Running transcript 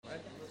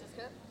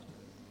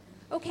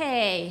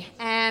Okay,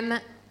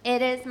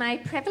 it is my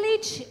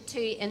privilege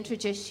to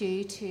introduce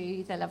you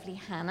to the lovely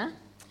Hannah,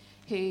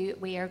 who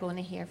we are going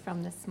to hear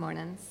from this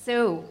morning.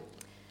 So,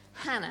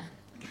 Hannah,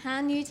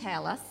 can you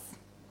tell us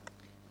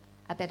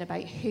a bit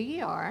about who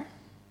you are,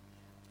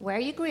 where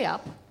you grew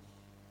up,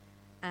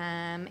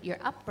 your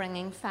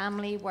upbringing,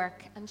 family,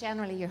 work, and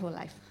generally your whole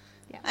life?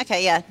 Yeah.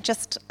 Okay, yeah,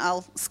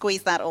 I'll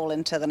squeeze that all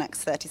into the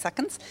next 30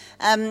 seconds.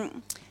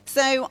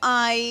 So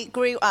I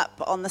grew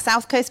up on the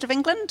south coast of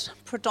England,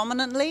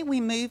 predominantly. We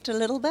moved a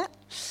little bit.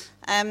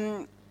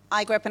 I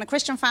grew up in a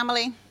Christian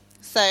family,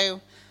 so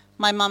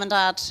my mum and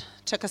dad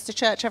took us to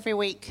church every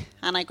week,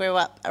 and I grew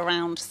up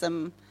around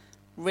some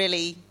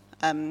really,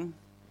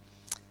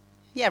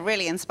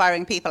 really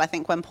inspiring people. I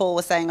think when Paul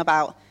was saying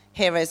about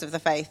heroes of the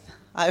faith,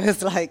 I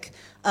was like,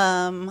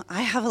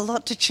 I have a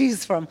lot to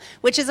choose from,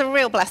 which is a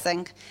real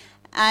blessing.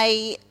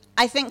 I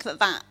think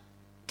that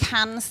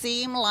can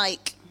seem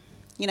like,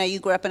 you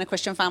grew up in a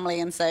Christian family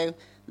and so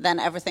then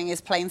everything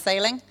is plain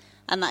sailing,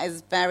 and that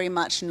is very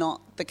much not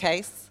the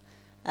case.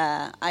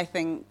 I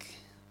think,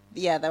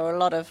 there were a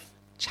lot of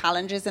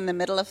challenges in the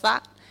middle of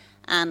that,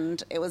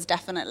 and it was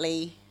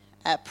definitely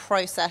a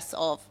process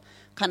of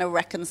kind of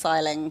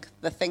reconciling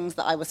the things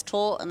that I was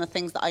taught and the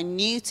things that I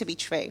knew to be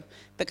true,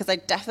 because I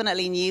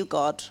definitely knew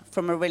God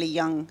from a really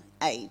young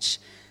age.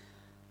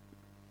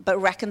 But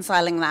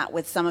reconciling that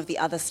with some of the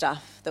other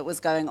stuff that was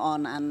going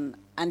on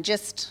and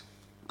just,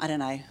 I don't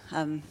know,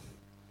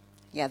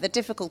 the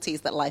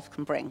difficulties that life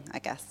can bring, I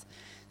guess.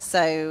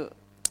 So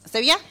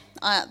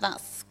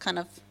that's kind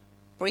of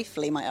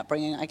briefly my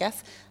upbringing, I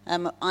guess.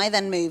 I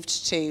then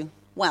moved to,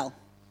 I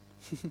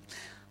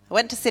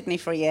went to Sydney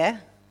for a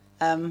year,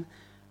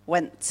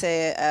 went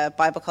to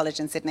Bible college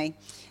in Sydney,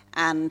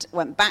 and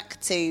went back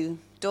to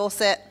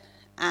Dorset,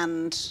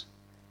 and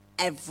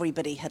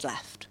everybody had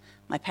left.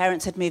 My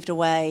parents had moved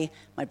away,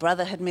 my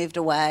brother had moved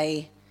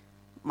away,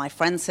 my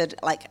friends had,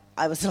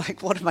 I was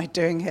like, what am I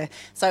doing here?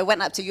 So I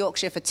went up to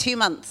Yorkshire for 2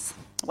 months,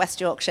 West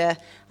Yorkshire.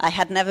 I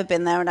had never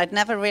been there, and I'd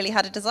never really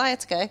had a desire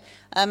to go.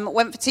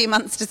 Went for 2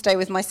 months to stay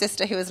with my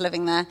sister who was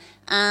living there,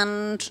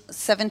 and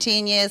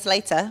 17 years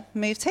later,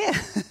 moved here.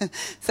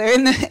 So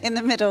in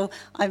the middle,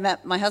 I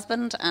met my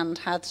husband and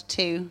had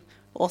 2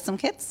 awesome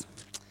kids.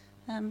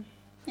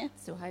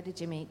 So how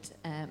did you meet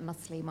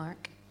Muscly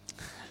Mark?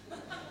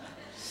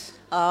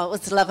 Oh, it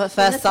was love at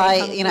first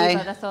sight, But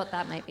I thought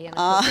that might be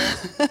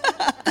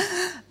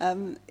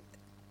inappropriate.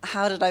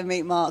 How did I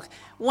meet Mark?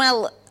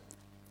 Well,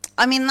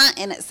 I mean, that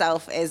in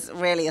itself is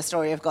really a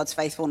story of God's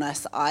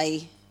faithfulness.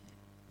 I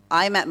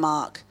met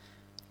Mark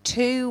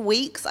 2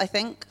 weeks, I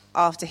think,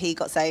 after he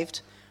got saved,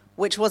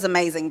 which was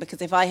amazing,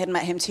 because if I had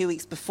met him 2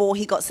 weeks before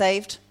he got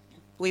saved,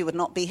 we would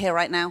not be here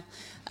right now,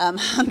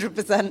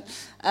 100%.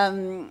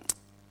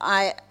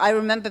 I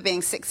remember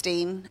being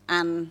 16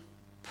 and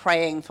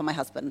praying for my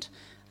husband,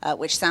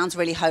 which sounds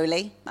really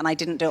holy, and I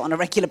didn't do it on a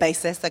regular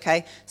basis,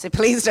 okay? So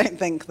please don't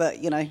think that,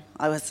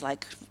 I was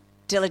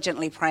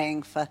diligently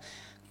praying for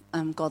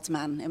God's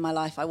man in my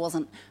life. I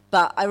wasn't.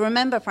 But I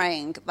remember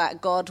praying that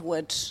God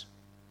would,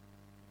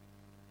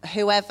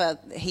 whoever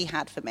he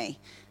had for me,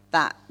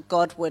 that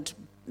God would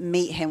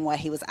meet him where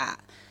he was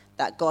at,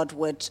 that God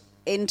would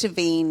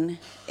intervene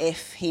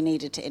if he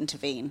needed to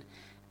intervene,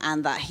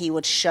 and that he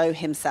would show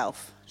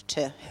himself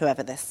to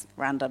whoever this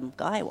random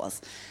guy was.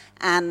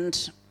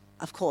 And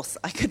of course,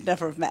 I could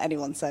never have met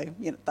anyone, so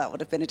that would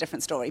have been a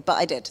different story, but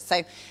I did.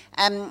 So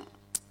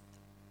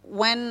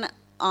when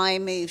I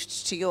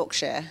moved to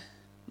Yorkshire,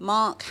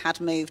 Mark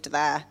had moved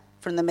there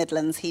from the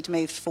Midlands. He'd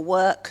moved for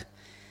work.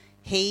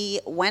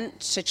 He went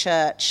to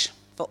church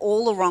for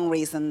all the wrong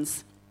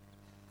reasons,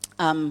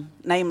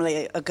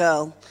 namely a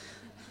girl,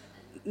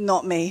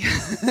 not me.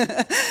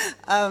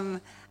 And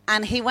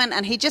he went,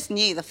 and he just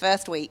knew the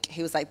first week,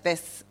 he was like,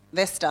 this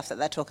stuff that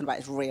they're talking about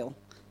is real.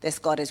 This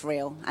God is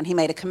real. And he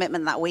made a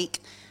commitment that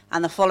week.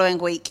 And the following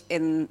week,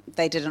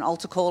 they did an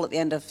altar call at the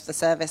end of the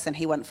service, and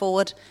he went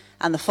forward.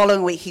 And the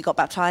following week, he got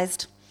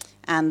baptized.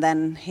 And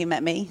then he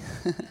met me.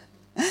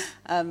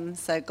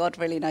 So God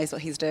really knows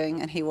what he's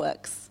doing, and he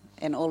works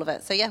in all of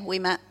it. So we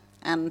met.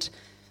 And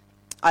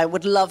I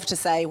would love to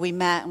say we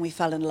met and we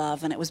fell in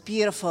love, and it was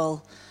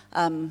beautiful.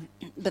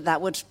 But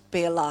that would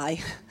be a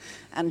lie.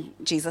 And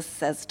Jesus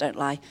says, don't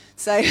lie.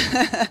 So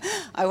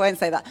I won't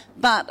say that.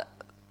 But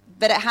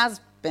it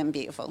has been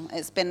beautiful.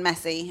 It's been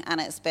messy, and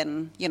it's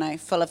been,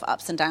 full of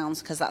ups and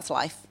downs, because that's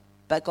life.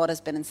 But God has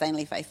been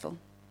insanely faithful.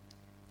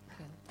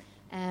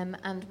 And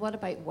what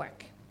about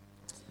work?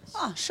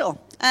 Oh, sure.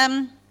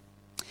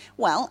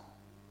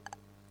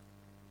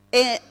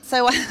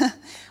 So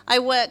I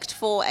worked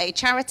for a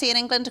charity in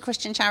England, a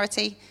Christian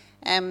charity,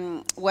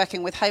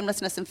 working with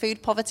homelessness and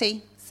food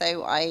poverty.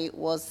 So I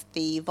was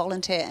the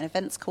volunteer and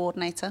events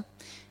coordinator,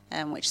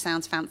 which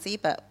sounds fancy,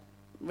 but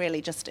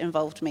really just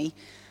involved me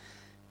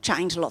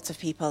chatting to lots of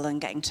people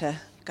and getting to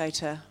go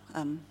to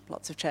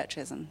lots of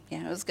churches, and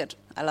it was good.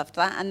 I loved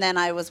that. And then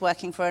I was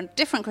working for a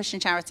different Christian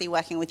charity,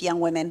 working with young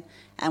women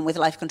and with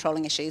life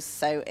controlling issues.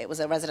 So it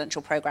was a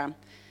residential program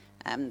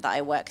that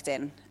I worked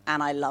in,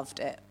 and I loved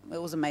it.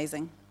 It was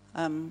amazing.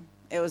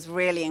 it was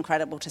really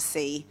incredible to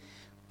see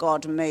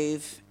God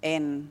move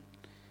in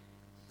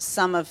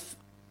some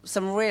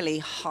really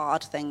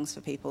hard things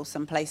for people,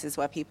 some places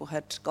where people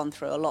had gone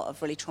through a lot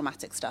of really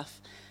traumatic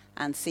stuff,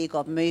 and see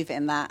God move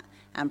in that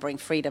and bring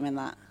freedom in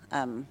that.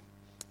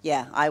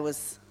 I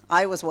was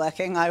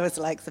working, I was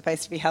like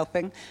supposed to be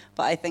helping,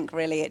 but I think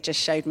really it just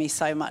showed me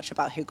so much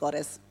about who God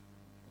is.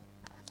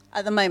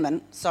 At the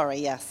moment,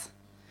 yes.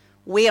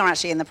 We are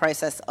actually in the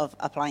process of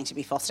applying to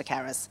be foster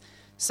carers.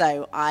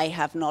 So I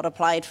have not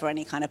applied for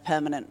any kind of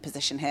permanent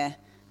position here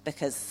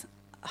because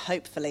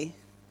hopefully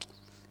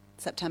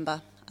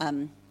September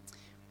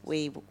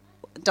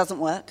doesn't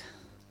work.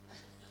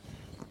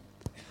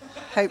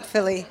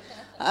 Hopefully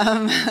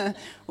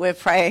we're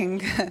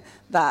praying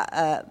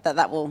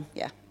that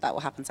will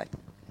happen. So.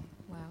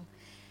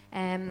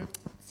 Wow.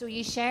 So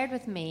you shared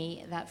with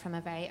me that from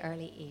a very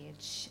early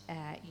age,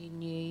 you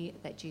knew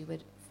that you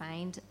would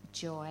find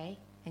joy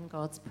in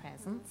God's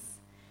presence.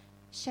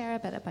 Share a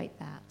bit about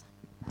that.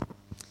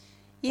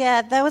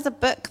 Yeah, there was a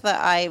book that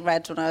I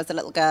read when I was a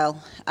little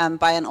girl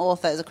by an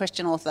author, it was a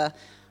Christian author,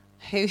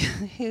 who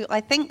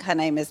I think her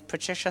name is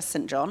Patricia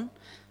St. John,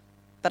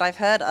 but I've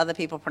heard other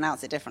people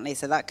pronounce it differently,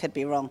 so that could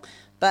be wrong.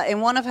 But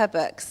in one of her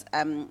books,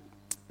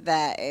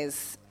 there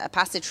is a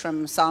passage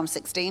from Psalm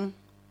 16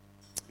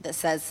 that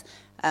says,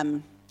 I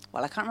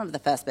can't remember the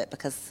first bit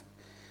because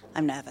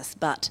I'm nervous,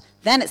 but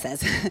then it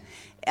says,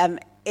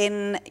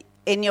 in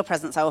your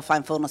presence I will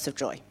find fullness of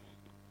joy.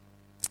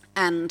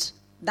 And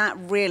that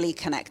really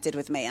connected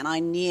with me, and I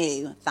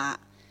knew that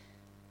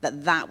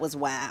was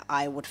where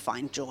I would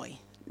find joy.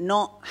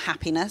 Not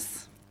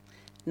happiness,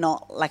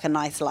 not like a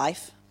nice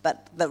life,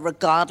 but that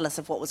regardless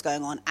of what was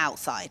going on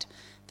outside,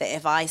 that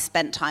if I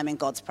spent time in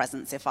God's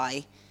presence, if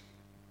I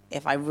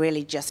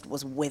really just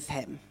was with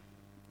him,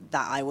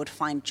 that I would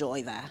find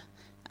joy there.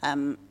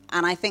 And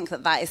I think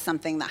that is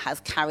something that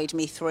has carried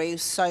me through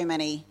so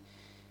many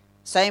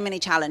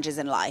challenges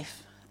in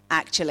life.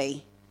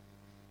 Actually,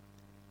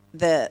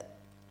 the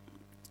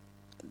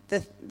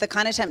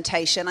kind of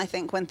temptation, I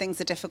think, when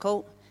things are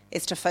difficult,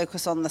 is to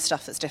focus on the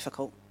stuff that's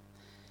difficult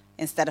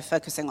instead of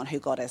focusing on who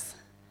God is.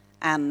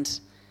 And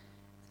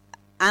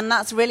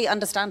that's really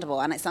understandable,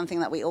 and it's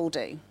something that we all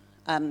do.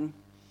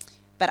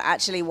 But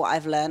actually what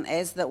I've learned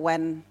is that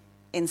when,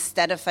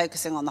 instead of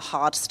focusing on the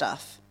hard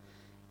stuff,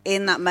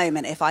 in that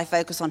moment, if I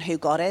focus on who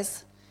God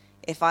is,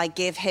 if I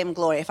give him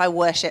glory, if I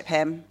worship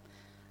him,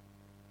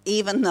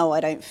 even though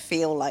I don't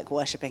feel like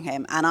worshiping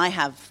him, and I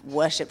have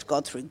worshipped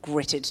God through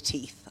gritted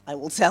teeth, I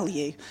will tell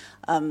you,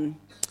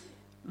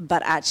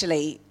 but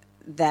actually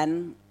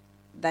then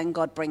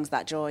God brings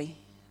that joy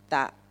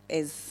that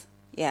is,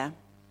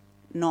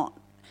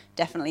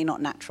 definitely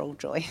not natural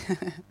joy.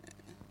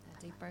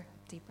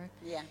 Deeper.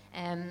 Yeah.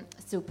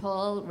 So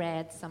Paul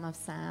read some of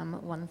Psalm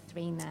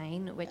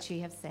 139, which you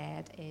have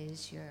said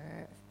is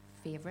your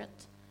favourite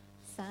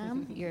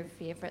psalm, your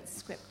favourite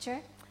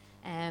scripture.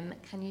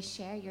 Can you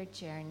share your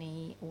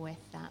journey with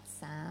that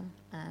psalm?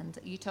 And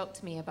you talked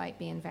to me about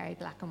being very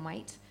black and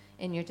white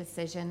in your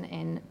decision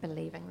in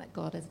believing that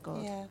God is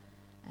good,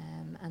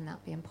 and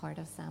that being part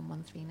of Psalm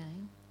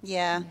 139.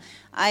 Yeah.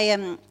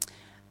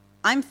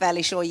 I'm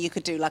fairly sure you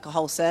could do like a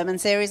whole sermon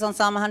series on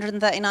Psalm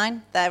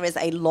 139. There is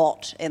a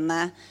lot in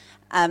there.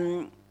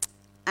 And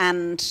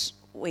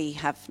we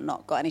have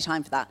not got any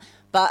time for that.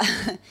 But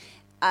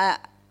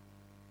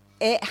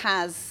it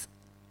has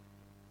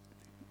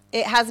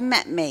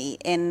met me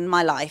in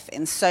my life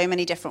in so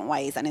many different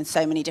ways and in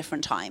so many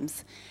different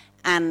times.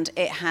 And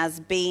it has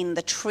been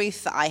the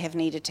truth that I have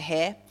needed to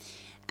hear.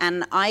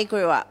 And I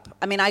grew up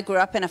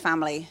in a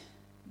family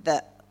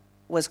that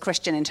was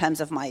Christian in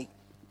terms of my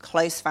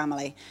close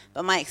family,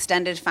 but my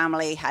extended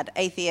family had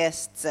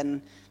atheists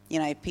and,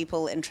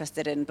 people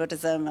interested in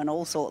Buddhism and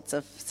all sorts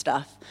of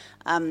stuff.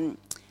 And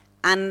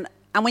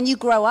when you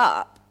grow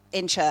up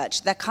in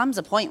church, there comes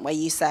a point where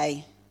you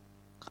say,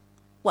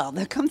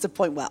 there comes a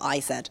point where I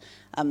said,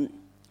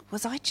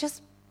 was I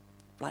just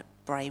like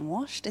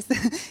brainwashed?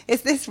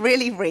 Is this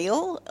really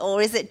real?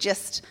 Or is it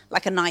just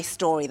like a nice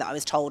story that I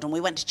was told? And we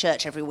went to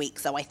church every week,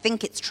 so I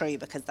think it's true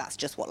because that's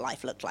just what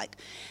life looked like.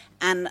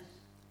 And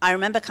I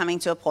remember coming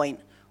to a point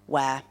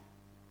where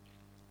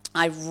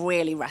I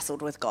really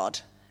wrestled with God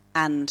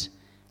and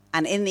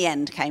in the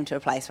end came to a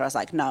place where I was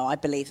like, no, I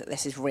believe that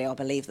this is real. I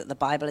believe that the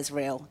Bible is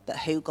real, that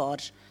who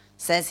God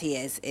says he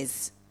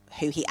is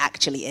who he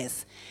actually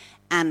is.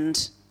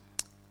 And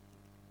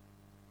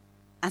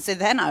so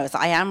then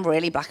I am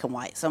really black and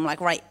white. So I'm like,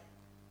 right,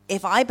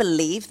 if I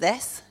believe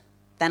this,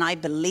 then I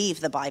believe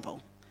the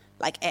Bible.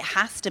 Like, it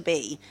has to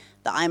be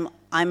that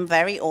I'm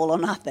very all or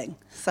nothing.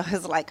 So I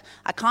was like,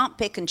 I can't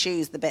pick and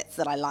choose the bits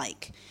that I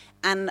like.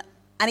 And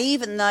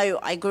even though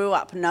I grew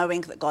up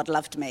knowing that God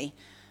loved me,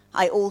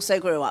 I also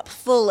grew up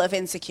full of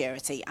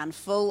insecurity and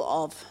full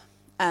of,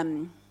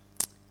 I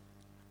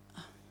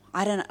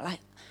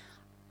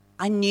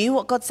knew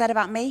what God said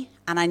about me,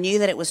 and I knew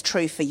that it was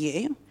true for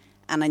you,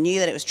 and I knew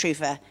that it was true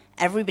for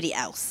everybody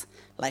else.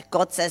 Like,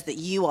 God says that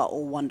you are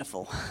all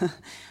wonderful,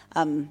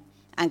 and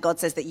God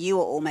says that you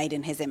are all made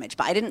in his image.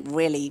 But I didn't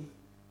really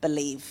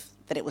believe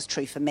that it was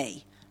true for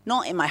me.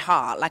 Not in my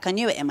heart. Like, I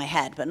knew it in my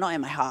head, but not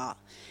in my heart.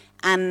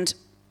 And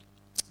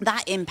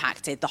that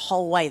impacted the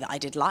whole way that I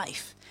did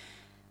life.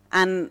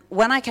 And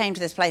when I came to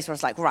this place where I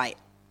was like, right,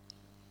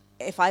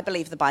 if I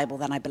believe the Bible,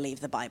 then I believe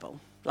the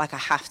Bible. Like, I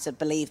have to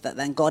believe that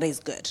then God is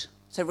good.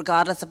 So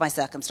regardless of my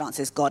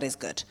circumstances, God is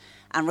good.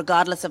 And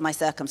regardless of my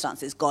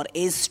circumstances, God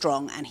is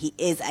strong and he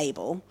is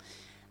able.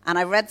 And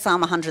I read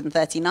Psalm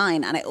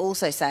 139, and it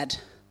also said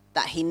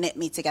that he knit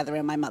me together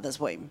in my mother's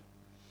womb.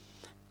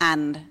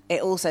 And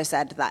it also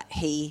said that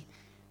he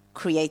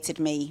created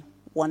me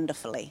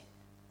wonderfully.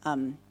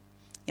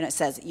 It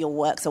says, your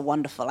works are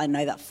wonderful. I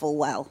know that full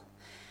well.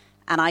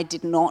 And I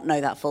did not know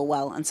that full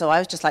well. And so I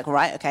was just like,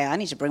 right, okay, I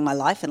need to bring my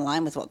life in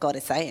line with what God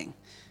is saying.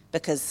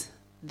 Because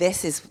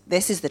this is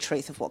the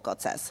truth of what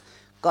God says.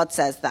 God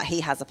says that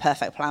he has a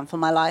perfect plan for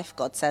my life.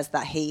 God says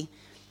that he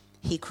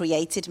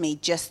created me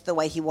just the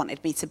way he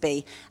wanted me to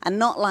be. And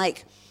not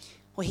like,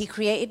 well, he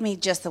created me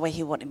just the way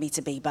he wanted me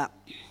to be, but,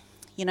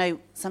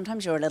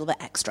 sometimes you're a little bit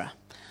extra.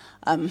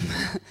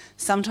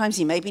 Sometimes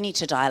you maybe need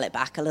to dial it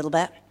back a little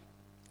bit.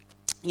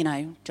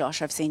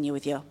 Josh, I've seen you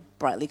with your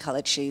brightly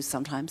coloured shoes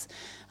sometimes.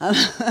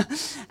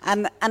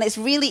 And it's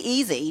really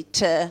easy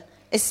to,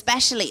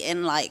 especially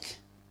in like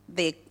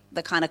the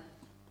kind of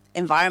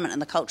environment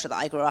and the culture that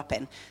I grew up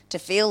in, to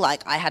feel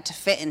like I had to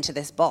fit into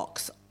this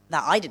box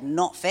that I did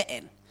not fit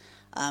in.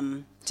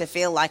 To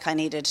feel like I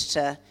needed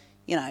to,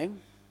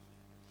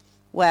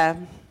 wear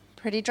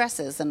pretty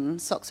dresses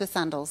and socks with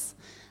sandals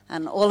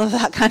and all of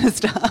that kind of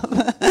stuff.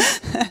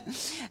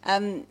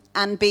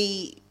 And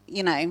be,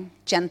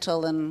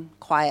 gentle and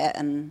quiet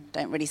and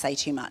don't really say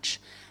too much.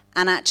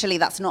 And actually,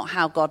 that's not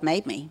how God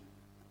made me.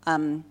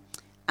 And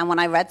when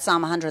I read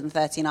Psalm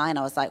 139,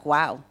 I was like,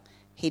 wow,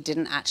 he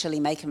didn't actually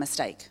make a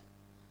mistake.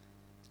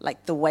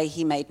 Like, the way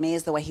he made me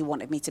is the way he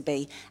wanted me to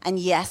be. And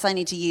yes, I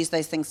need to use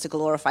those things to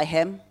glorify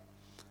him.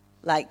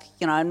 Like,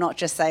 I'm not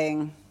just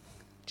saying,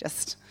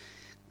 just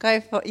go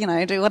for,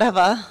 do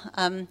whatever.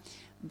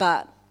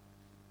 But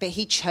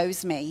he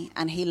chose me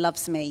and he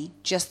loves me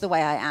just the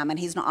way I am. And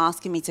he's not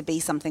asking me to be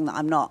something that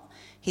I'm not.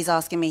 He's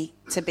asking me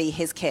to be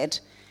his kid.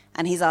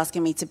 And he's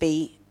asking me to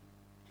be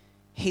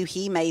who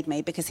he made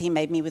me, because he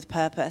made me with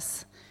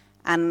purpose.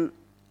 And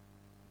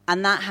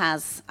that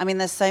has,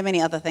 there's so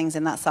many other things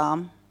in that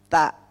psalm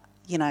that,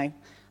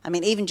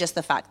 even just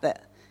the fact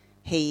that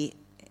he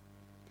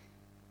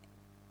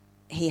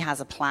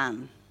has a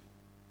plan.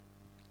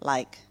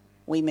 Like,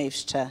 we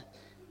moved to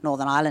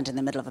Northern Ireland in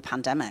the middle of a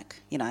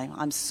pandemic.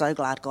 I'm so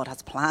glad God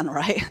has a plan,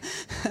 right?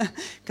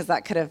 Because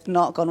that could have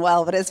not gone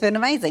well, but it's been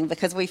amazing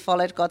because we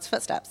followed God's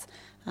footsteps.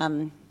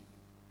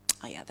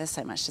 There's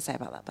so much to say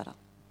about that, but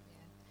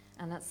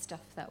and that's stuff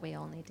that we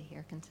all need to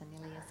hear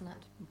continually, isn't it?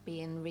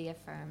 Being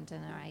reaffirmed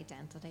in our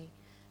identity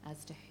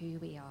as to who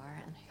we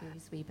are and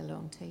whose we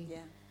belong to,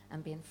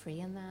 and being free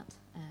in that.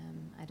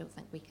 I don't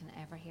think we can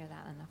ever hear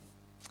that enough.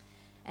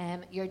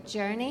 Your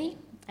journey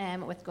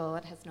with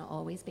God has not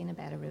always been a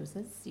bed of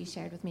roses. You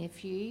shared with me a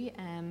few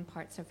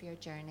parts of your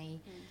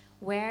journey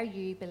where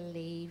you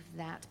believe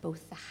that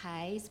both the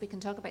highs, we can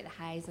talk about the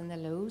highs and the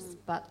lows,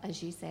 but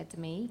as you said to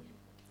me,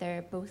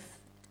 they're both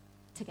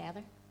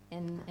together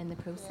in the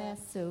process.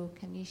 So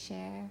can you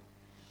share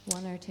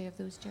one or two of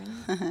those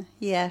journeys?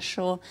 Yeah,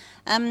 sure.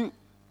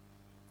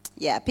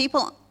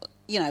 People,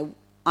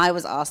 I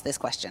was asked this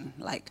question,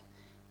 like,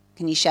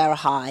 can you share a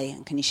high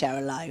and can you share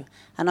a low?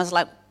 And I was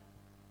like,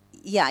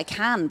 yeah, I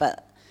can,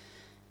 but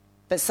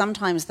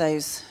sometimes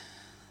those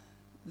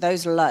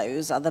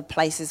lows are the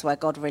places where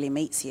God really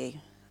meets you,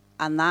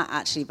 and that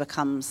actually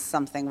becomes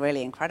something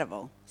really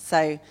incredible.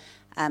 So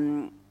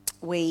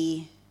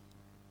we've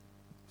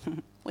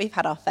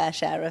had our fair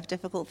share of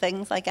difficult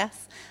things, I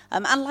guess,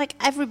 and like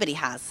everybody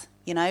has,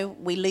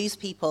 we lose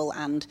people,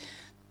 and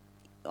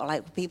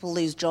like people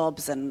lose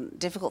jobs, and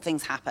difficult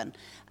things happen.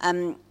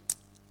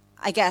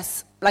 I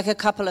guess like a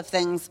couple of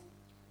things.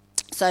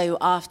 So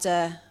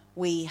after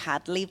we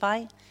had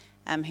Levi,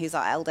 who's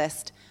our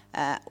eldest,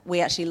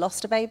 we actually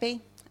lost a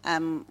baby,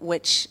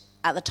 which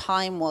at the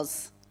time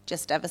was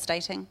just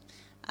devastating.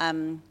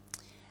 And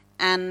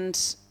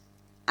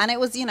it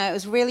was, it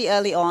was really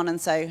early on,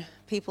 and so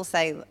people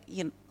say,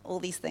 all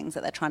these things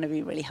that they're trying to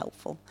be really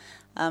helpful.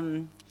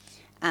 And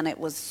it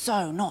was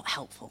so not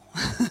helpful,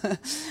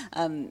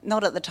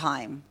 not at the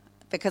time,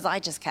 because I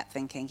just kept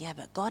thinking, yeah,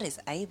 but God is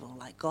able,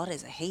 like God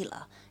is a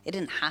healer. It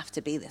didn't have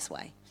to be this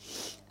way.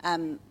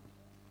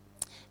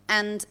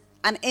 And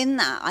in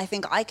that, I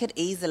think I could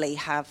easily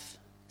have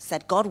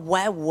said, God,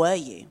 where were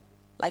you?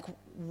 Like,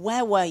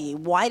 where were you?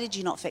 Why did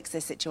you not fix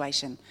this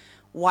situation?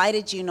 Why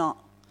did you not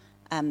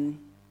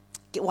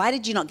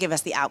give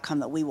us the outcome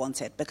that we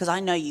wanted? Because I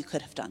know you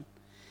could have done.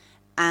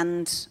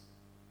 And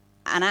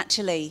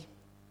actually,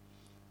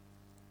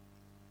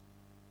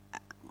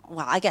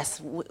 well, I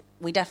guess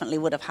we definitely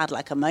would have had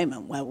like a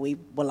moment where we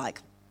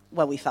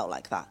felt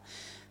like that.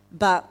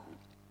 But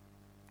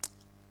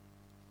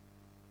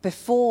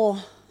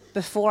before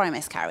I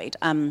miscarried,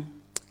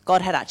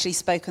 God had actually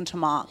spoken to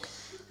Mark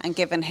and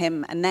given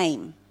him a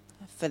name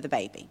for the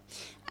baby.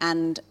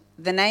 And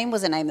the name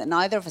was a name that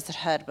neither of us had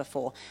heard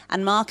before.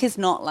 And Mark is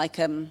not like,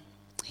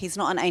 he's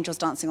not an angels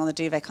dancing on the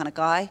duvet kind of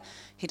guy.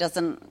 He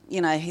doesn't,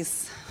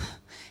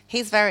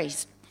 he's very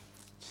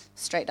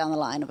straight down the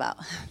line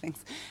about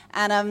things.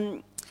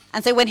 And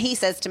so when he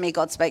says to me,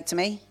 God spoke to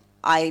me,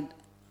 I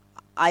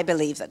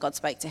believe that God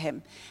spoke to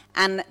him.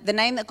 And the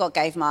name that God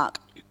gave Mark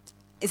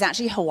is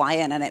actually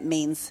Hawaiian, and it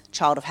means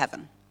child of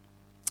heaven.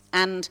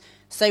 And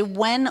so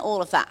when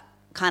all of that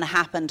kind of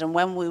happened, and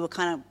when we were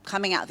kind of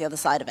coming out the other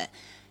side of it,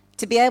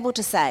 to be able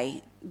to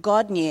say,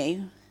 God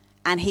knew,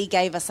 and he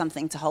gave us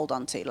something to hold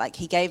on to. Like,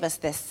 he gave us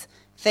this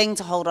thing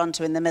to hold on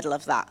to in the middle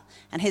of that.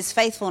 And his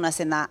faithfulness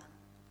in that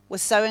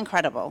was so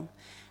incredible.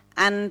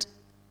 And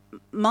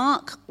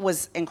Mark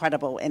was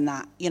incredible in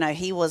that.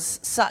 He was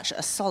such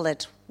a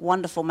solid,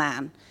 wonderful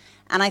man.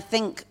 And I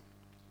think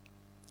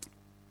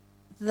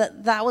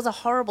that was a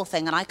horrible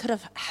thing, and I could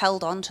have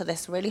held on to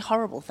this really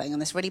horrible thing and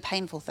this really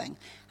painful thing.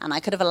 And I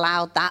could have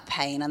allowed that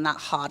pain and that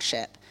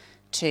hardship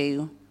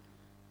to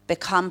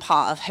become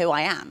part of who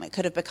I am. It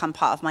could have become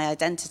part of my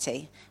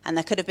identity. And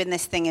there could have been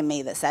this thing in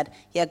me that said,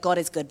 yeah, God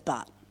is good,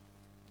 but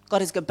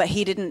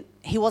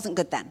he wasn't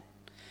good then.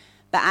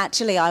 But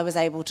actually I was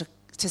able to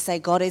say,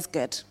 God is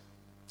good.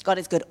 God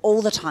is good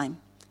all the time.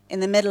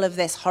 In the middle of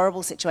this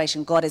horrible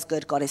situation, God is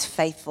good. God is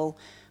faithful.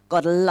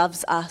 God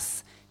loves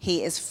us.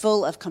 He is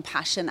full of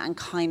compassion and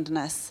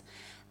kindness.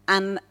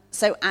 And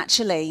so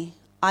actually,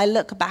 I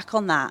look back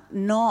on that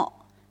not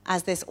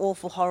as this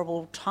awful,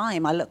 horrible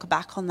time. I look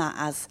back on that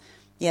as,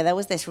 yeah, there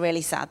was this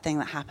really sad thing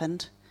that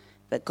happened,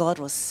 but God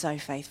was so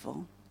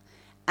faithful.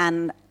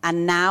 And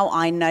now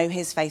I know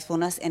his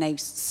faithfulness in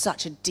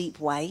such a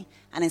deep way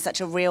and in such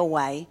a real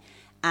way.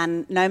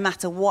 And no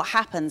matter what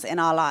happens in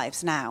our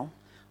lives now,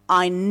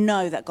 I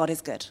know that God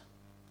is good.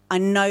 I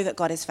know that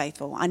God is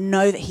faithful. I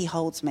know that he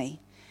holds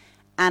me.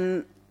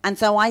 And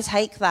so I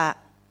take that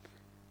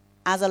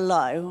as a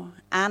low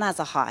and as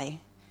a high.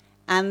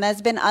 And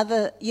there's been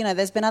other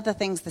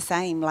things the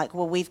same. Like,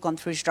 well, we've gone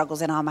through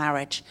struggles in our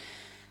marriage.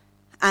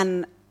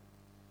 And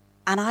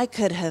I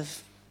could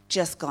have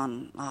just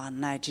gone, oh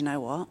no, do you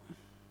know what?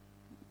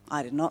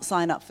 I did not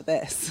sign up for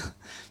this.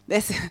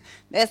 This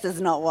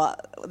is not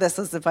what this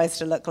was supposed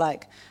to look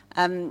like.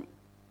 And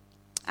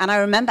I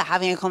remember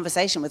having a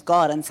conversation with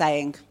God and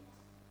saying,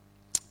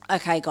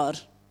 okay, God,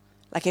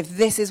 like, if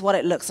this is what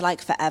it looks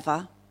like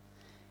forever,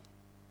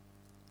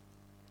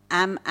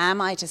 am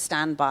I to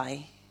stand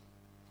by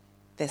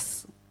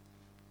this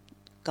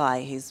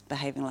guy who's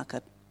behaving like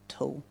a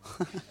tool?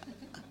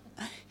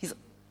 He's a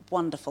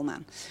wonderful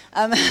man.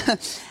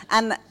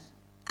 And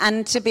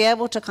to be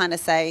able to kind of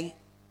say,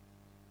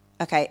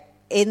 okay,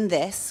 in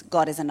this,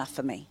 God is enough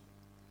for me.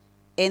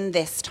 In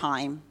this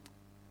time,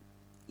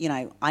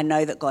 I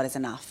know that God is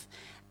enough.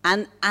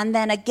 And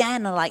then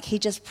again, like, he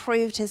just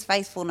proved his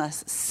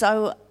faithfulness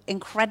so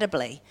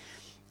incredibly,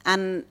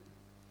 and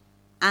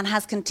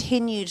has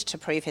continued to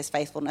prove his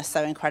faithfulness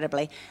so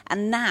incredibly.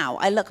 And now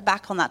I look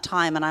back on that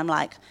time and I'm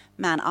like,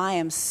 man, I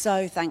am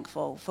so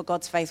thankful for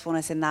God's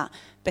faithfulness in that,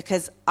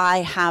 because I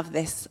have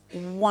this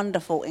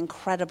wonderful,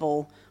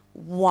 incredible,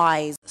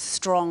 wise,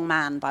 strong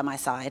man by my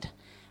side.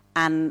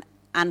 And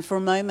for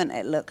a moment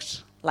it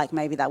looked like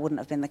maybe that wouldn't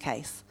have been the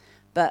case.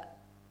 But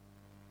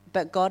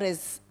God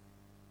is,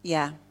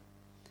 yeah.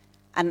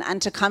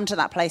 And to come to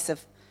that place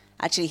of,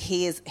 actually,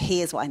 he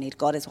is what I need.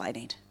 God is what I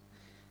need.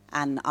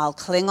 And I'll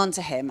cling on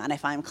to him. And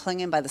if I'm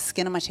clinging by the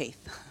skin of my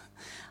teeth,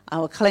 I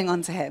will cling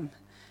on to him.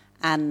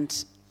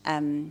 And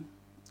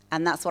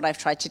that's what I've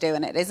tried to do.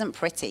 And it isn't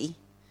pretty,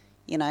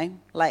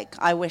 Like,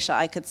 I wish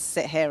I could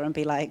sit here and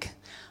be like,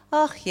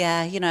 oh,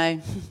 yeah,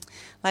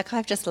 like,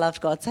 I've just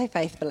loved God so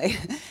faithfully.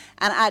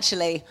 And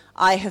actually,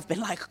 I have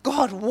been like,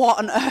 God, what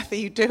on earth are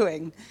you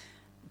doing?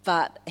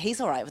 But he's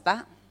all right with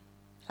that.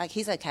 Like,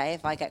 he's okay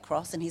if I get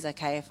cross, and he's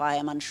okay if I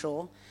am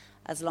unsure,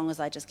 as long as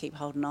I just keep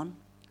holding on.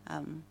 I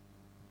love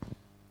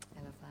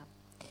that.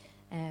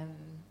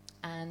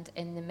 And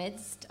in the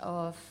midst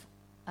of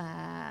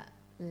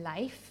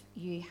life,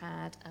 you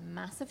had a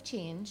massive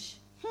change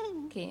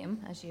came,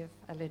 as you've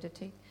alluded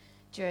to,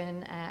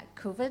 during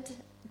COVID,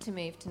 to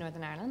move to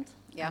Northern Ireland.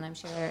 Yep. And I'm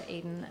sure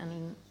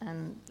Eden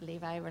and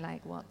Levi were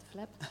like, what the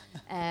flip?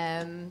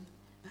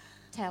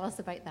 Tell us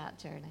about that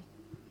journey.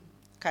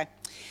 Okay.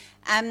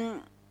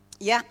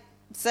 Yeah,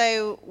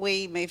 so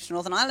we moved to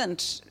Northern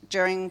Ireland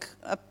during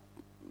a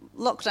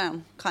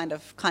lockdown, kind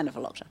of a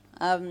lockdown,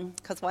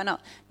 because why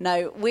not?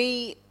 No,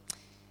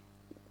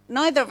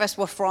 neither of us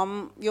were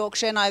from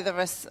Yorkshire, neither of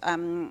us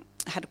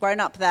had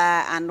grown up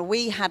there, and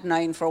we had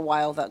known for a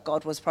while that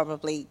God was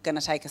probably going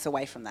to take us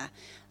away from there.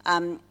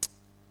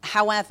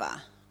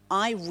 However,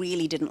 I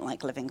really didn't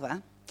like living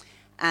there,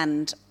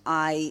 and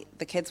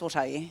the kids will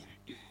tell you,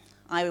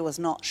 I was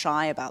not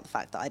shy about the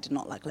fact that I did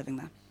not like living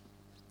there.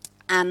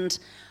 And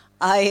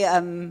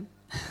and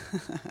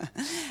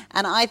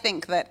I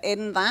think that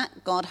in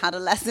that, God had a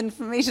lesson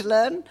for me to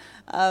learn.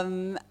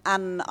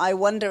 And I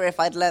wonder if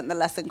I'd learnt the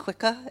lesson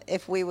quicker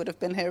if we would have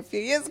been here a few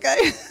years ago.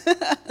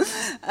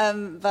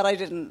 But I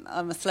didn't.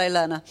 I'm a slow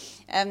learner.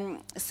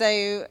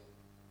 So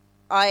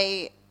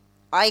I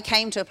I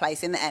came to a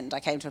place, in the end,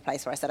 where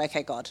I said,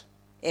 okay, God,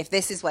 if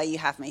this is where you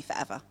have me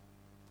forever,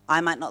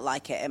 I might not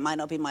like it. It might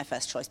not be my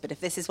first choice, but if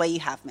this is where you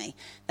have me,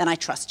 then I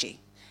trust you.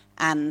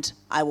 And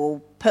I will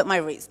put my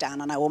roots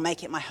down and I will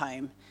make it my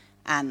home.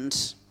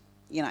 And,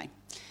 you know.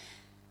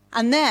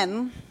 And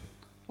then,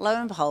 lo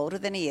and behold,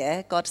 within a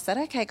year, God said,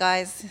 okay,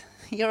 guys,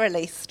 you're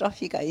released.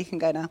 Off you go. You can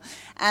go now.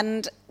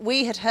 And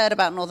we had heard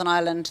about Northern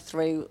Ireland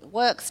through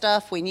work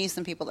stuff. We knew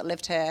some people that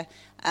lived here.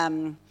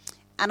 And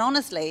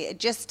honestly, it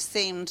just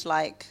seemed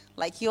like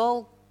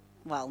you're,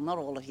 well, not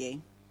all of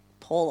you.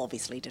 Paul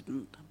obviously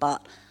didn't,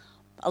 but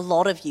a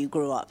lot of you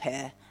grew up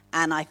here.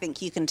 And I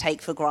think you can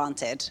take for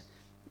granted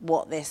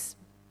what this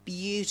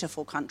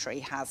beautiful country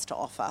has to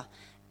offer.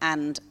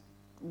 And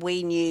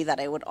we knew that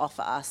it would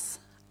offer us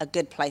a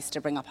good place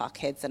to bring up our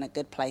kids and a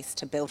good place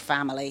to build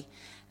family.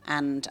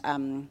 And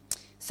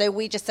so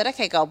we just said,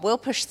 okay, God, we'll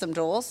push some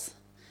doors,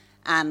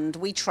 and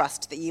we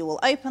trust that you will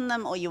open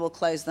them or you will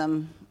close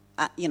them,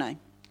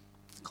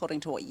 according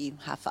to what you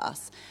have for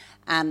us.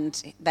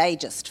 And they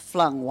just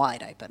flung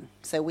wide open.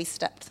 So we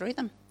stepped through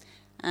them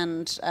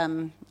and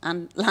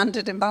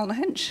landed in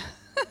Ballynahinch.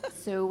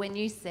 So when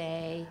you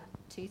say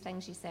two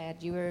things, you said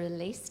you were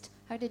released.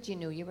 How did you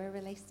know you were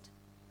released?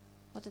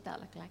 What did that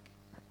look like?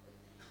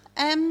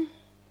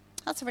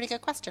 That's a really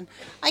good question.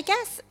 I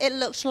guess it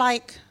looked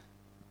like...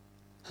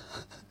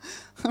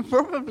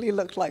 probably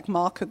looked like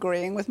Mark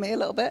agreeing with me a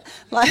little bit.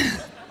 Like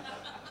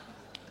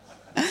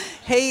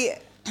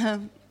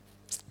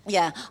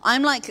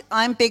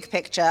I'm big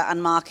picture,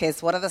 and Mark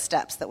is, what are the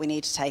steps that we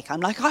need to take? I'm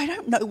like, I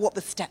don't know what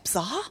the steps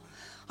are.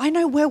 I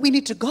know where we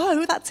need to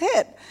go, that's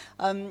it.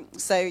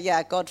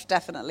 God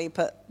definitely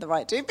put the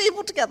right two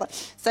people together.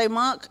 So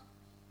Mark,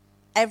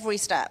 every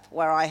step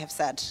where I have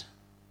said,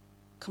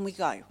 can we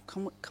go?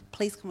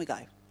 Please, can we go?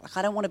 Like,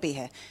 I don't want to be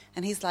here.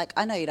 And he's like,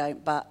 I know you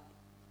don't, but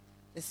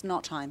it's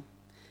not time.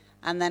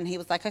 And then he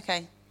was like,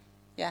 okay,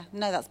 yeah,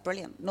 no, that's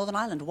brilliant. Northern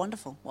Ireland,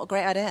 wonderful. What a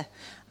great idea.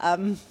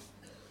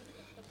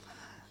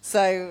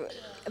 So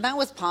that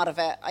was part of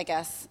it, I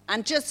guess.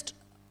 And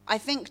I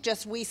think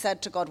we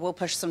said to God, we'll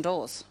push some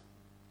doors.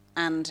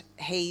 And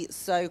he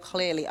so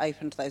clearly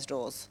opened those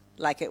doors.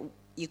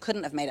 You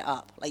couldn't have made it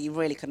up. Like, you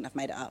really couldn't have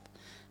made it up.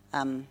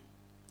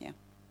 Yeah.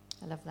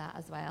 I love that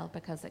as well,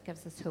 because it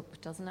gives us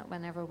hope, doesn't it,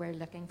 whenever we're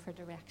looking for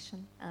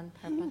direction and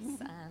purpose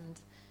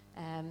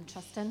and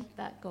trusting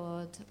that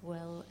God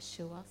will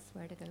show us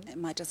where to go. It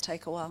might just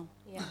take a while.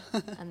 Yeah,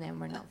 and then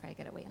we're not very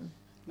good at waiting.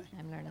 No.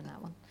 I'm learning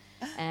that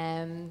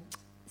one.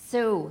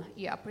 So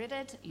you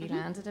uprooted, you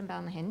landed in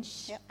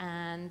Ballynahinch, yep.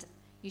 And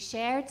you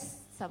shared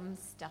some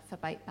stuff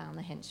about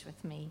Ballynahinch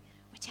with me,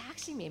 which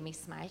actually made me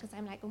smile, because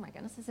I'm like, oh my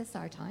goodness, is this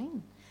our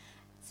time?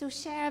 So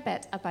share a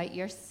bit about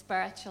your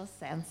spiritual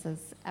senses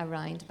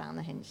around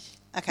Ballynahinch.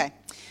 Okay.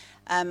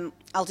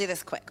 I'll do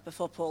this quick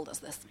before Paul does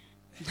this.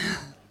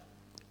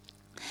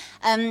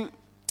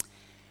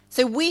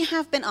 So we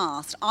have been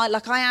asked, I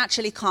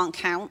actually can't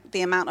count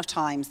the amount of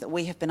times that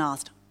we have been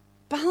asked,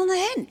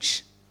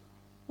 Ballynahinch?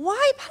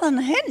 Why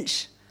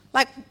Ballynahinch?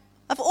 Like,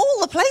 of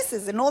all the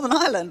places in Northern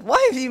Ireland,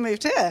 why have you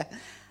moved here?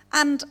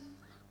 And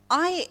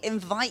I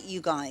invite you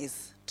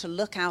guys to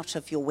look out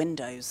of your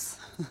windows.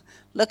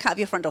 Look out of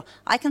your front door.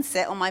 I can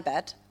sit on my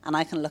bed and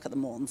I can look at the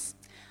Mourns.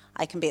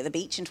 I can be at the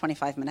beach in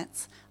 25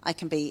 minutes. I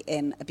can be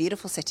in a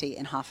beautiful city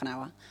in half an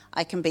hour.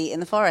 I can be in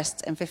the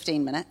forest in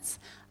 15 minutes.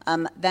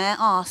 There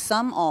are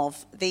some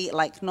of the,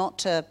 not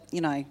to,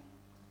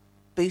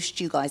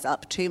 boost you guys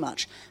up too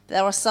much, but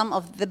there are some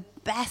of the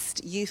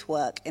best youth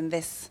work in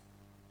this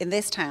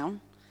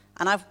town.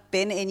 And I've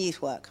been in youth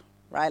work,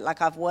 right?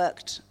 I've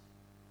worked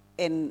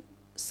in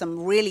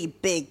some really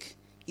big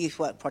youth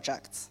work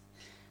projects.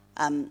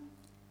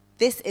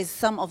 This is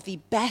some of the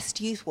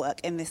best youth work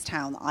in this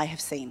town that I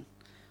have seen.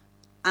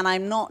 And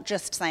I'm not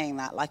just saying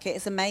that, it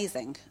is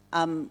amazing.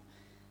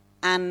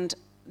 And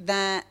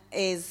there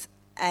is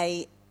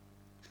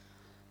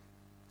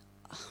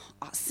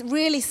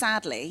really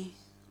sadly,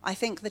 I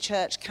think the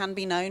church can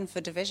be known for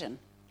division.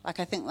 I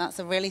think that's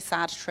a really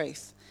sad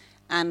truth.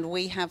 And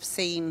we have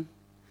seen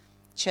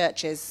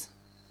churches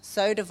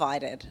so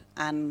divided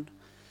and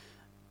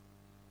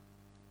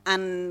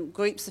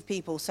groups of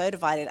people so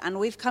divided. And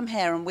we've come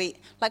here and we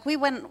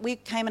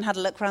came and had a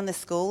look around this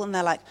school, and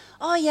they're like,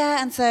 oh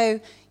yeah, and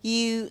so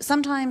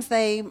sometimes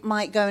they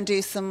might go and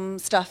do some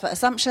stuff at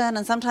Assumption,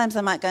 and sometimes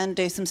they might go and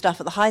do some stuff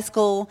at the high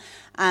school.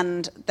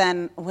 And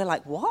then we're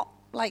like, what?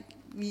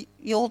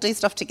 You all do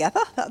stuff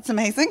together? That's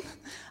amazing.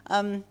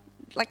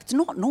 It's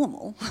not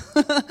normal.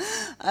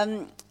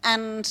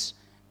 And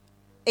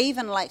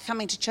even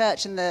coming to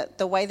church and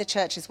the way the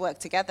churches work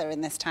together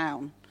in this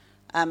town.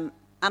 And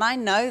I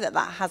know that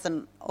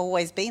hasn't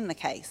always been the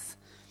case.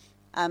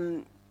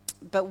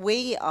 But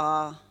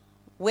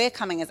we're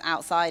coming as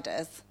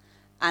outsiders,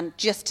 and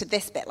just to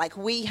this bit.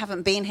 We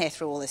haven't been here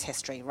through all this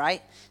history,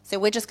 right? So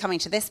we're just coming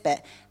to this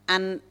bit.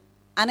 And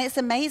it's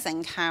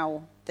amazing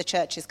how the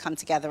churches come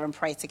together and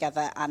pray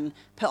together and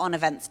put on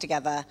events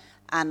together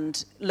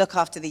and look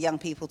after the young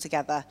people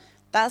together.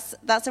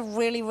 That's a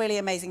really, really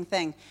amazing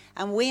thing.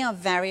 And we are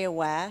very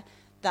aware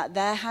that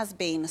there has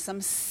been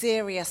some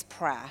serious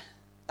prayer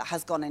that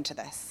has gone into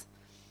this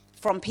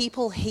from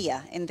people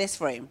here in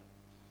this room.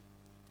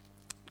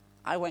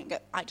 I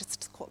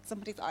just caught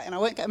somebody's eye and I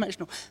won't get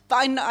emotional, but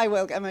I know I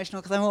will get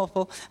emotional because I'm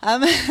awful.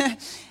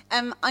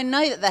 I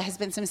know that there has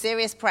been some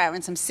serious prayer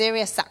and some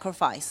serious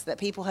sacrifice that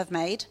people have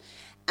made,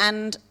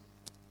 and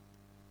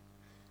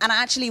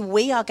actually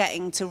we are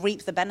getting to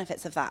reap the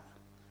benefits of that.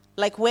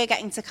 Like, we're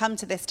getting to come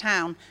to this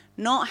town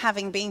not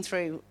having been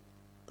through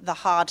the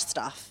hard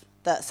stuff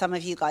that some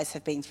of you guys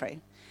have been through.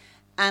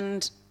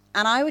 And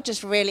I would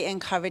just really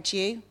encourage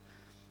you,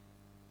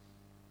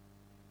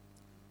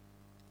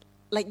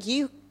 like,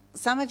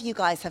 some of you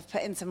guys have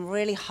put in some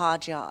really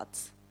hard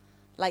yards.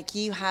 Like,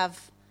 you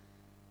have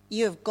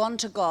gone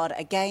to God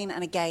again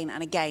and again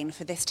and again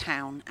for this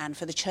town and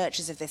for the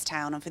churches of this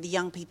town and for the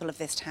young people of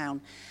this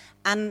town.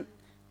 And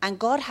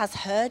God has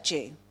heard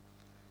you.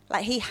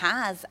 Like, he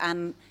has.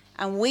 And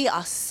we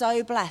are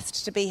so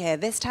blessed to be here.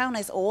 This town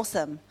is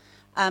awesome.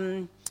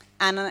 And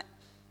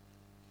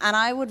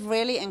I would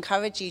really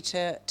encourage you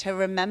to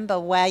remember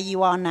where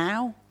you are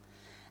now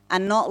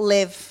and not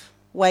live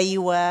where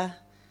you were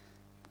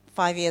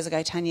 5 years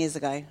ago, 10 years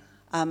ago,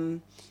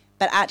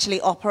 but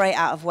actually operate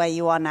out of where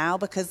you are now,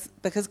 because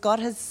God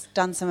has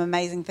done some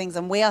amazing things,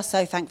 and we are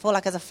so thankful.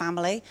 Like, as a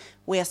family,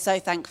 we are so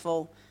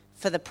thankful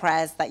for the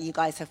prayers that you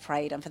guys have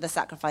prayed and for the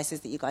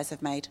sacrifices that you guys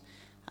have made.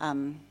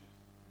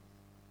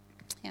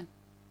 Yeah.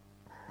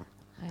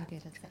 How good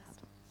is that?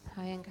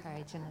 How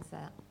encouraging is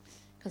that?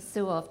 Because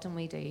so often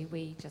we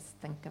just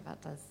think of it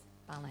as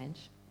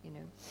Ballinhinch,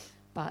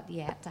 but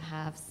yet to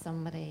have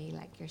somebody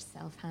like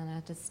yourself,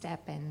 Hannah, to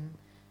step in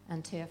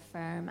and to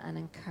affirm and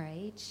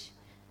encourage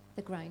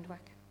the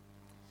groundwork,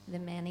 the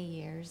many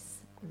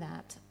years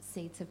that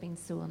seeds have been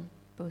sown,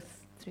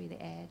 both through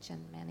the Edge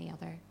and many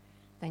other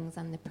things,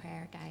 and the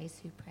prayer guys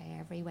who pray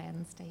every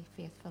Wednesday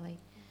faithfully,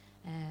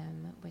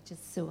 which is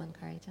so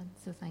encouraging.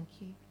 So thank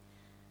you.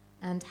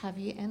 And have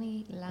you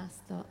any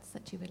last thoughts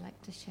that you would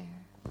like to share?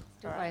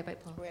 Don't worry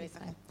about Paul. Really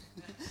fine.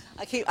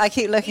 Fine. I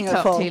keep looking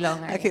at Paul. Too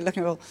long, I keep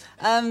looking at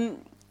Paul.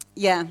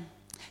 Yeah.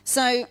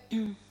 So,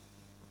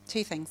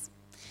 two things.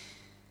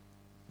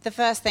 The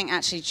first thing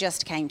actually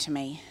just came to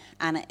me,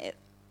 and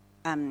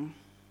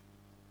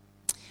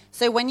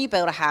so when you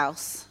build a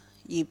house,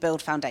 you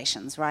build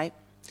foundations, right?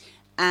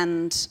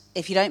 And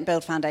if you don't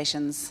build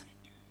foundations,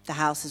 the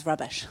house is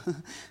rubbish.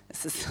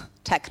 This is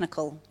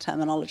technical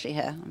terminology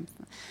here.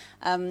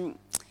 And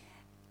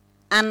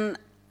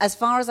as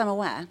far as I'm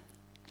aware,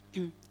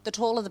 the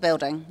taller the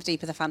building, the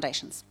deeper the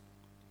foundations.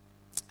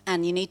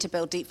 And you need to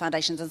build deep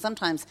foundations, and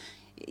sometimes,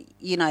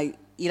 you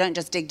don't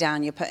just dig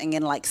down, you're putting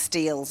in like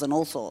steels and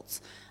all sorts.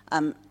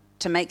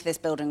 To make this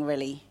building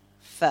really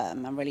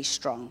firm and really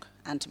strong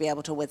and to be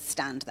able to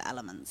withstand the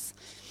elements.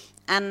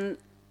 And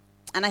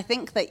I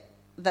think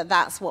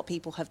that's what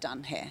people have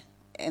done here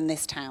in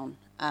this town.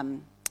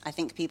 I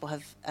think people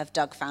have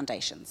dug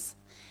foundations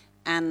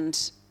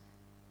and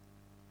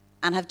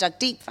have dug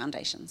deep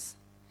foundations.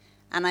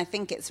 And I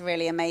think it's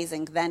really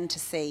amazing then to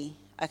see,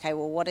 okay,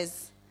 well, what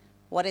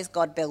is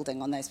God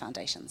building on those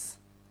foundations?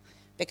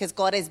 Because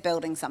God is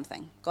building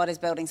something. God is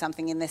building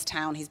something in this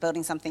town. He's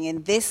building something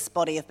in this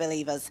body of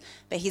believers,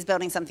 but he's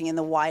building something in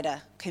the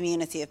wider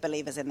community of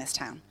believers in this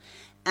town.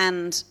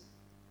 And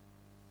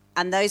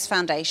those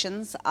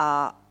foundations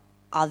are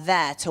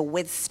there to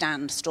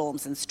withstand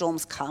storms, and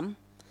storms come.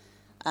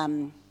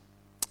 You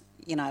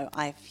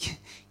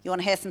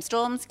want to hear some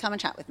storms? Come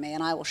and chat with me,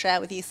 and I will share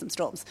with you some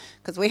storms,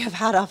 because we have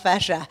had our fair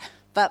share.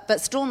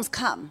 But storms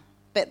come,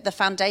 but the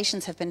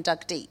foundations have been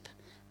dug deep,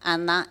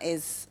 and that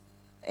is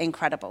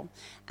incredible.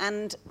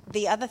 And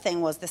the other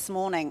thing was this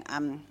morning,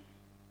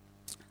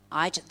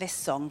 this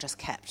song just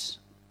kept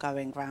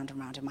going round and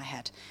round in my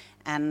head,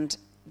 and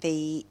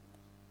it's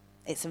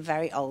an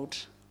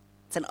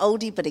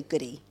oldie but a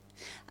goodie,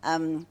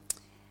 and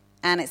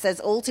it says,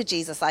 "All to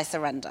Jesus I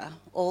surrender,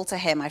 all to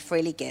him I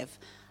freely give.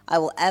 I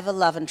will ever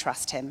love and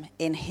trust him,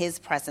 in his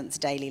presence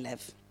daily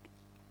live.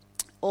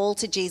 All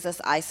to Jesus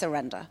I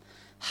surrender,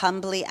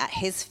 humbly at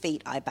his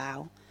feet I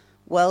bow.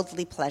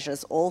 Worldly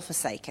pleasures all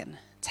forsaken,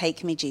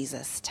 take me,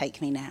 Jesus, take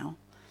me now.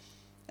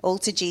 All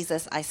to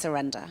Jesus I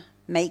surrender,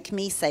 make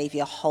me,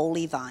 Saviour,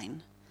 wholly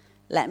thine.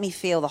 Let me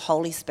feel the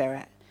Holy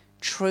Spirit,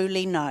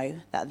 truly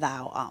know that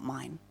thou art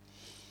mine."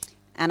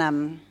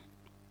 And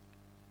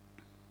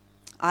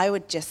I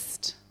would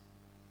just,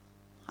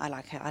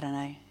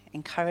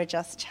 encourage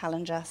us,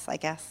 challenge us, I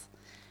guess.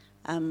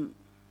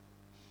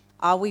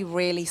 Are we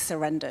really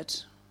surrendered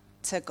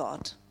to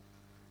God?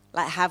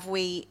 Like,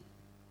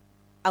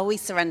 are we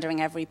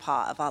surrendering every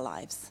part of our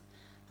lives?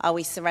 Are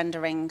we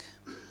surrendering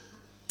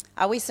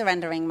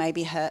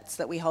maybe hurts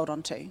that we hold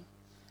on to?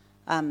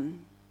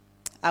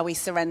 Are we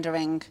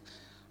surrendering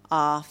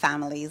our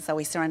families? Are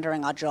we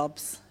surrendering our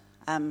jobs?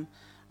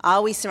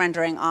 Are we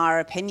surrendering our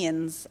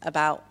opinions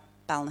about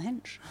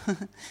Ballinhinch?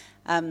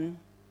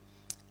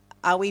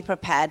 Are we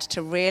prepared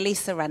to really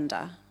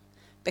surrender?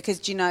 Because,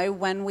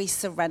 when we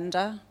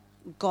surrender,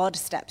 God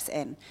steps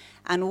in.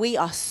 And we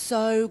are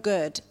so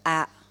good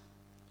at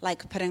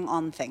like putting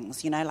on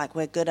things, like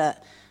we're good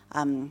at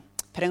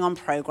putting on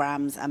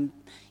programs and,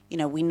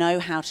 we know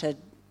how to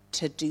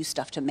do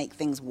stuff to make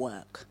things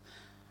work.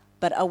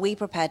 But are we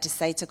prepared to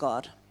say to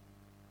God,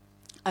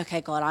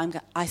 okay,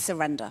 God, I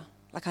surrender.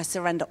 Like I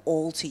surrender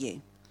all to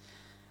you.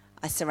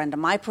 I surrender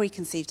my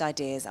preconceived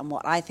ideas and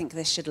what I think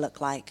this should look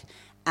like.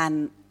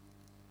 And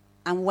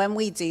when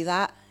we do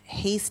that,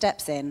 he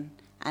steps in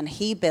and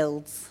he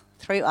builds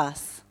through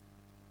us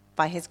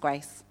by his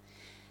grace.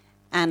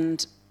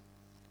 And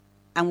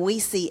we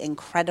see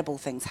incredible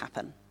things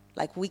happen.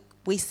 Like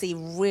we see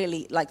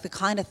really, like the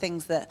kind of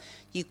things that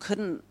you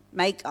couldn't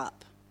make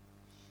up.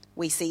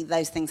 We see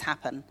those things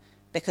happen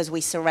because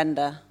we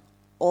surrender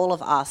all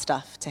of our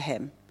stuff to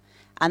him.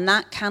 And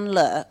that can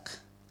look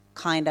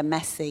kind of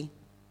messy.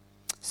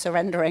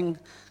 Surrendering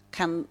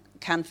can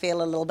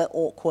feel a little bit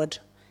awkward,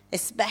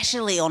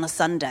 especially on a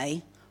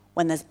Sunday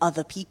when there's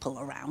other people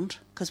around,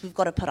 because we've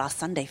got to put our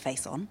Sunday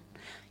face on,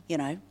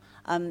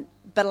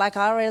 But like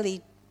I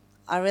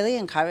really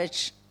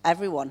encourage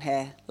everyone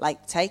here,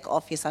 like take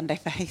off your Sunday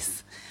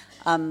face.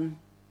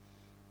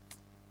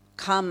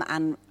 Come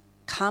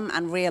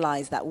and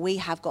realize that we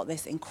have got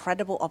this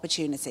incredible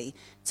opportunity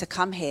to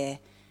come here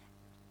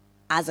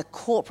as a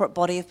corporate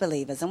body of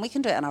believers, and we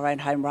can do it in our own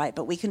home, right?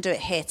 But we can do it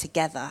here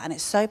together, and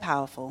it's so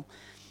powerful.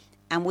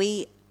 And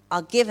we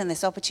are given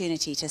this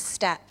opportunity to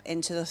step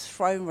into the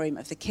throne room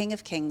of the King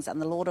of Kings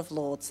and the Lord of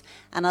Lords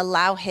and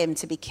allow him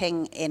to be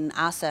king in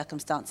our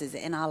circumstances,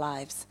 in our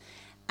lives,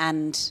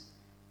 and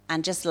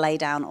just lay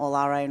down all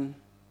our own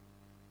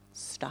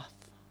stuff,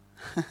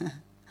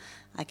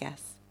 I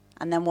guess.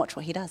 And then watch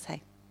what he does,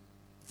 hey?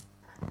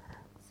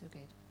 So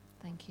good.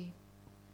 Thank you.